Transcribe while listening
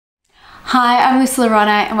Hi, I'm Lucy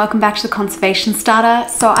Lorana and welcome back to the Conservation Starter.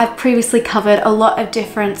 So I've previously covered a lot of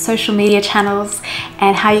different social media channels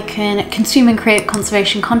and how you can consume and create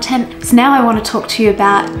conservation content. So now I want to talk to you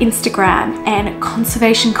about Instagram, and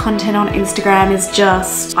conservation content on Instagram is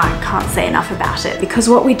just, I can't say enough about it, because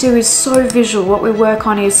what we do is so visual, what we work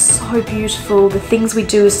on is so beautiful, the things we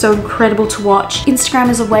do is so incredible to watch. Instagram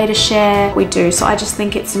is a way to share what we do, so I just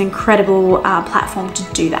think it's an incredible platform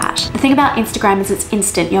to do that. The thing about Instagram is it's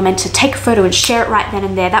instant. You're meant to take a photo and share it right then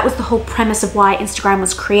and there. That was the whole premise of why Instagram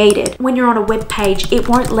was created. When you're on a web page, it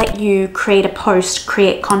won't let you create a post,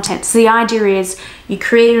 create content. So the idea is you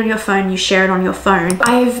create it on your phone, you share it on your phone.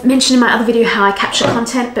 I've mentioned in my other video how I capture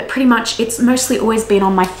content, but pretty much it's mostly always been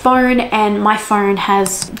on my phone, and my phone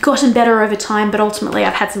has gotten better over time, but ultimately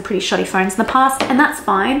I've had some pretty shoddy phones in the past, and that's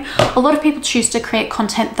fine. A lot of people choose to create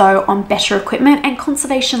content though on better equipment, and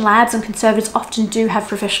conservation labs and conservators often do have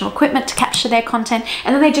professional equipment to capture their content,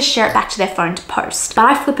 and then they just share it back to their phone to post. But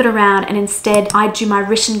I flip it around, and instead I do my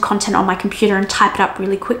written content on my computer and type it up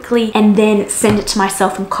really quickly and then send it to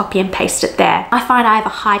myself and copy and paste it there. I find I have a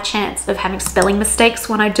high chance of having spelling mistakes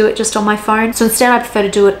when I do it just on my phone. So instead I prefer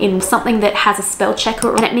to do it in something that has a spell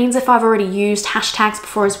checker, and it means if I've already used hashtags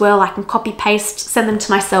before as well, I can copy paste, send them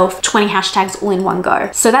to myself, 20 hashtags all in one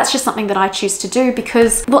go. So that's just something that I choose to do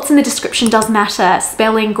because what's in the description does matter.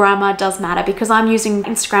 Spelling, grammar does matter, because I'm using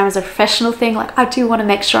Instagram as a professional thing. Like, I do want to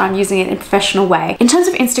make sure I'm using it in a professional way. In terms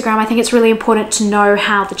of Instagram, I think it's really important to know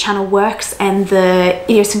how the channel works and the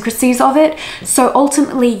idiosyncrasies of it. So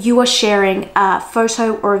ultimately you are sharing a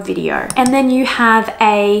photo or a video, and then you have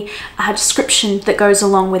a description that goes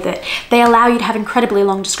along with it. They allow you to have incredibly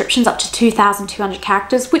long descriptions, up to 2,200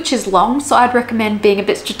 characters, which is long, so I'd recommend being a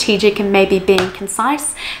bit strategic and maybe being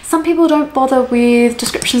concise. Some people don't bother with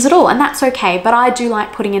descriptions at all, and that's okay, but I do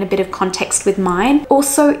like putting in a bit of context with mine.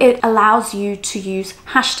 Also, it allows you to use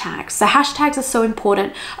hashtags. So hashtags are so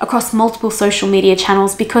important across multiple social media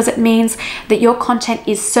channels because it means that your content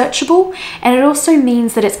is searchable, and it also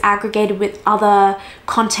means that it's aggregated with other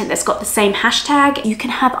content that's got the same hashtag. You can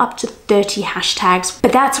have up to 30 hashtags,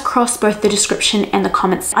 but that's across both the description and the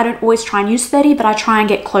comments. I don't always try and use 30, but I try and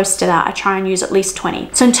get close to that. I try and use at least 20.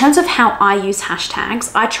 So in terms of how I use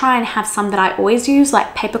hashtags, I try and have some that I always use,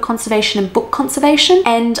 like paper conservation and book conservation,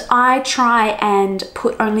 and I try and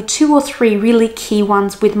put only 2 or 3 really key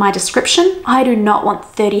ones with my description. I do not want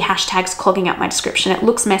 30 hashtags clogging up my description. It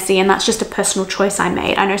looks messy, and that's just a personal choice I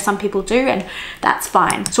made. I know some people do, and that's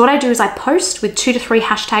fine. So what I do is I post with 2 to 3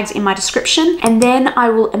 hashtags in my description, and then I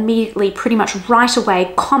will immediately, pretty much right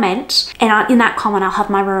away, comment, and in that comment I'll have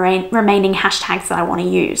my remaining hashtags that I want to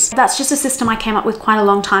use. That's just a system I came up with quite a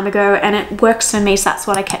long time ago, and it works for me, so that's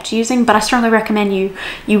what I kept using, but I strongly recommend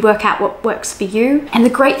you work out what works for you. And the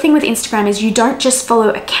great thing with Instagram is you don't just follow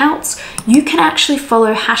accounts, you can actually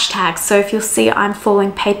follow hashtags. So if you'll see, I'm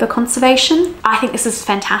following paper conservation. I think this is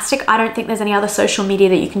fantastic. I don't think there's any other social media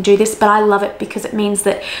that you can do this, but I love it because it means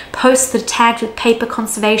that posts that are tagged with paper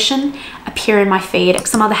conservation appear in my feed.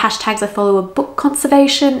 Some other hashtags I follow are book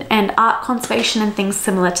conservation and art conservation and things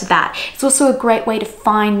similar to that. It's also a great way to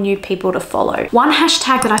find new people to follow. One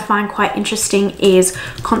hashtag that I find quite interesting is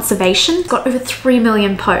conservation. It's got over 3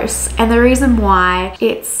 million posts, and the reason why,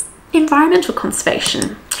 it's environmental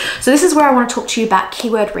conservation. So this is where I want to talk to you about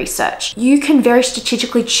keyword research. You can very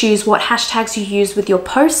strategically choose what hashtags you use with your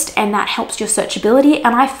post, and that helps your searchability,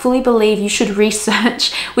 and I fully believe you should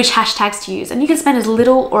research which hashtags to use, and you can spend as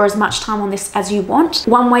little or as much time on this as you want.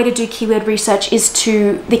 One way to do keyword research is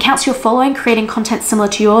to the accounts you're following, creating content similar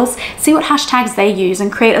to yours, see what hashtags they use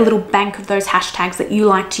and create a little bank of those hashtags that you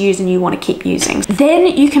like to use and you want to keep using. Then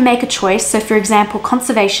you can make a choice. So for example,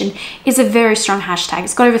 conservation is a very strong hashtag.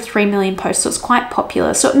 It's got over 3 million posts, so it's quite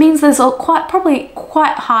popular. So it means there's probably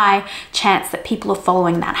quite high chance that people are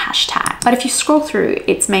following that hashtag. But if you scroll through,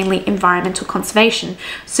 it's mainly environmental conservation.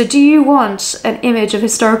 So do you want an image of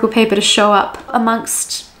historical paper to show up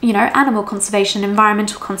amongst, you know, animal conservation,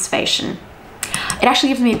 environmental conservation? It actually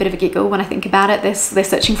gives me a bit of a giggle when I think about it. They're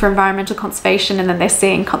searching for environmental conservation and then they're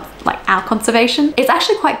seeing like our conservation. It's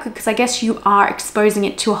actually quite good because I guess you are exposing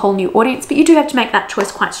it to a whole new audience, but you do have to make that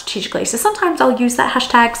choice quite strategically. So sometimes I'll use that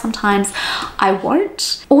hashtag, sometimes I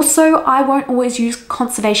won't. Also, I won't always use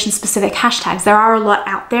conservation specific hashtags. There are a lot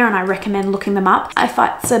out there and I recommend looking them up. If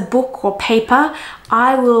it's a book or paper,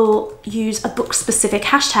 I will use a book specific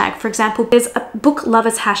hashtag. For example, there's a book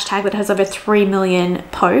lovers hashtag that has over 3 million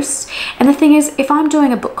posts. And the thing is, if I'm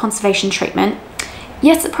doing a book conservation treatment,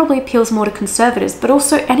 yes, it probably appeals more to conservators, but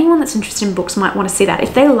also anyone that's interested in books might want to see that.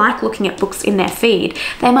 If they like looking at books in their feed,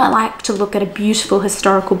 they might like to look at a beautiful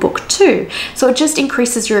historical book too. So it just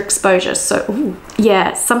increases your exposure. So ooh,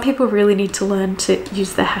 yeah, some people really need to learn to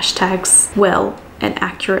use their hashtags well and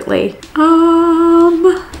accurately.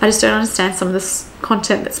 I just don't understand some of this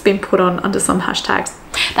content that's been put on under some hashtags.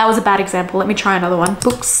 That was a bad example. Let me try another one.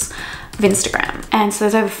 Books of Instagram. And so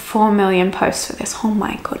there's over 4 million posts for this. Oh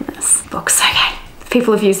my goodness. Books, okay.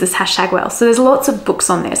 People have used this hashtag well. So there's lots of books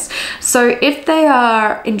on this. So if they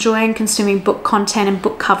are enjoying consuming book content and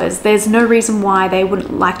book covers, there's no reason why they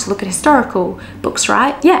wouldn't like to look at historical books,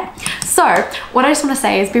 right? Yeah. So what I just want to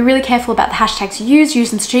say is be really careful about the hashtags you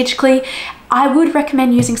use them strategically. I would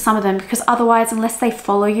recommend using some of them because otherwise, unless they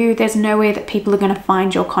follow you, there's no way that people are going to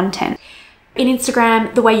find your content. In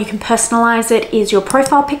Instagram, the way you can personalize it is your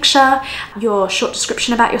profile picture, your short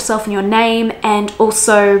description about yourself and your name, and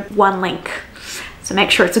also one link. So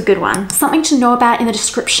make sure it's a good one. Something to know about in the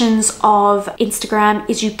descriptions of Instagram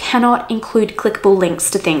is you cannot include clickable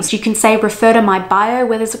links to things. You can say refer to my bio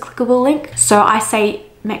where there's a clickable link. So I say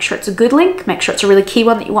make sure it's a good link, make sure it's a really key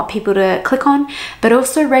one that you want people to click on, but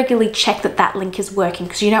also regularly check that that link is working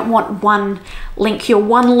because you don't want one link, your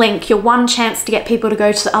one chance to get people to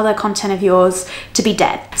go to the other content of yours to be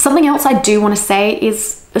dead. Something else I do want to say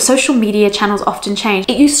is the social media channels often change.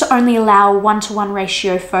 It used to only allow 1-to-1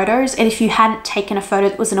 ratio photos, and if you hadn't taken a photo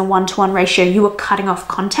that was in a 1-to-1 ratio, you were cutting off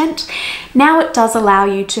content. Now it does allow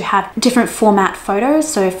you to have different format photos.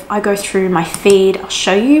 So if I go through my feed, I'll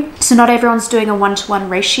show you. So not everyone's doing a 1-to-1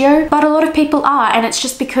 ratio, but a lot of people are, and it's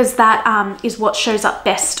just because that is what shows up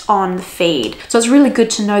best on the feed. So it's really good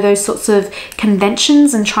to know those sorts of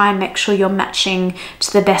conventions and try and make sure you're matching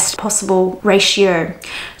to the best possible ratio.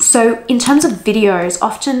 So in terms of videos,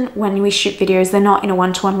 often when we shoot videos, they're not in a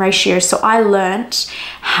 1-to-1 ratio. So I learnt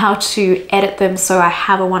how to edit them so I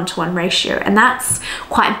have a 1-to-1 ratio. And that's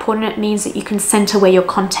quite important. It means that you can center where your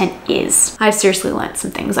content is. I've seriously learnt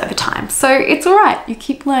some things over time. So it's all right. You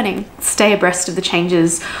keep learning. Stay abreast of the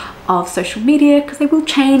changes of social media because they will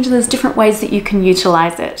change. There's different ways that you can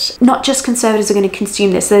utilize it. Not just conservators are going to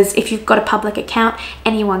consume this. If you've got a public account,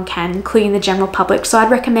 anyone can, including the general public. So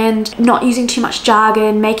I'd recommend not using too much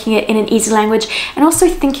jargon, making it in an easy language, and also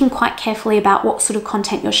thinking quite carefully about what sort of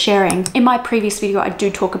content you're sharing. In my previous video, I do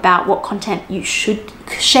talk about what content you should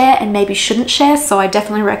share and maybe shouldn't share. So I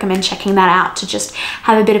definitely recommend checking that out to just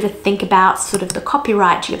have a bit of a think about sort of the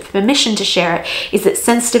copyright. Do you have permission to share it? Is it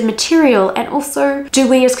sensitive material? And also, do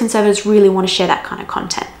we as conservators really want to share that kind of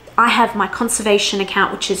content? I have my conservation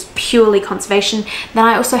account, which is purely conservation. Then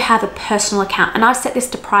I also have a personal account, and I've set this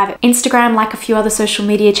to private. Instagram, like a few other social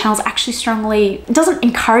media channels, actually strongly doesn't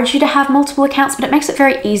encourage you to have multiple accounts, but it makes it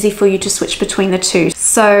very easy for you to switch between the two.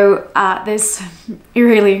 So there's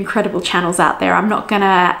really incredible channels out there. I'm not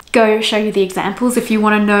gonna go show you the examples. If you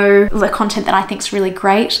want to know the content that I think is really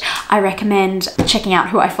great, I recommend checking out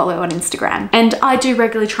who I follow on Instagram. And I do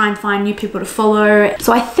regularly try and find new people to follow.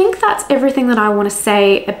 So I think that's everything that I want to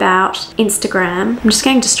say about Instagram. I'm just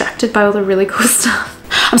getting distracted by all the really cool stuff.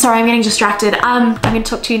 I'm sorry, I'm getting distracted. I'm going to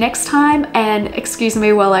talk to you next time, and excuse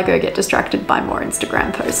me while I go get distracted by more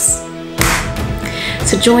Instagram posts.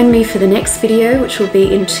 So join me for the next video, which will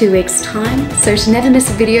be in 2 weeks' time. So to never miss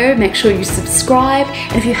a video, make sure you subscribe.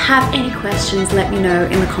 And if you have any questions, let me know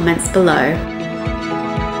in the comments below.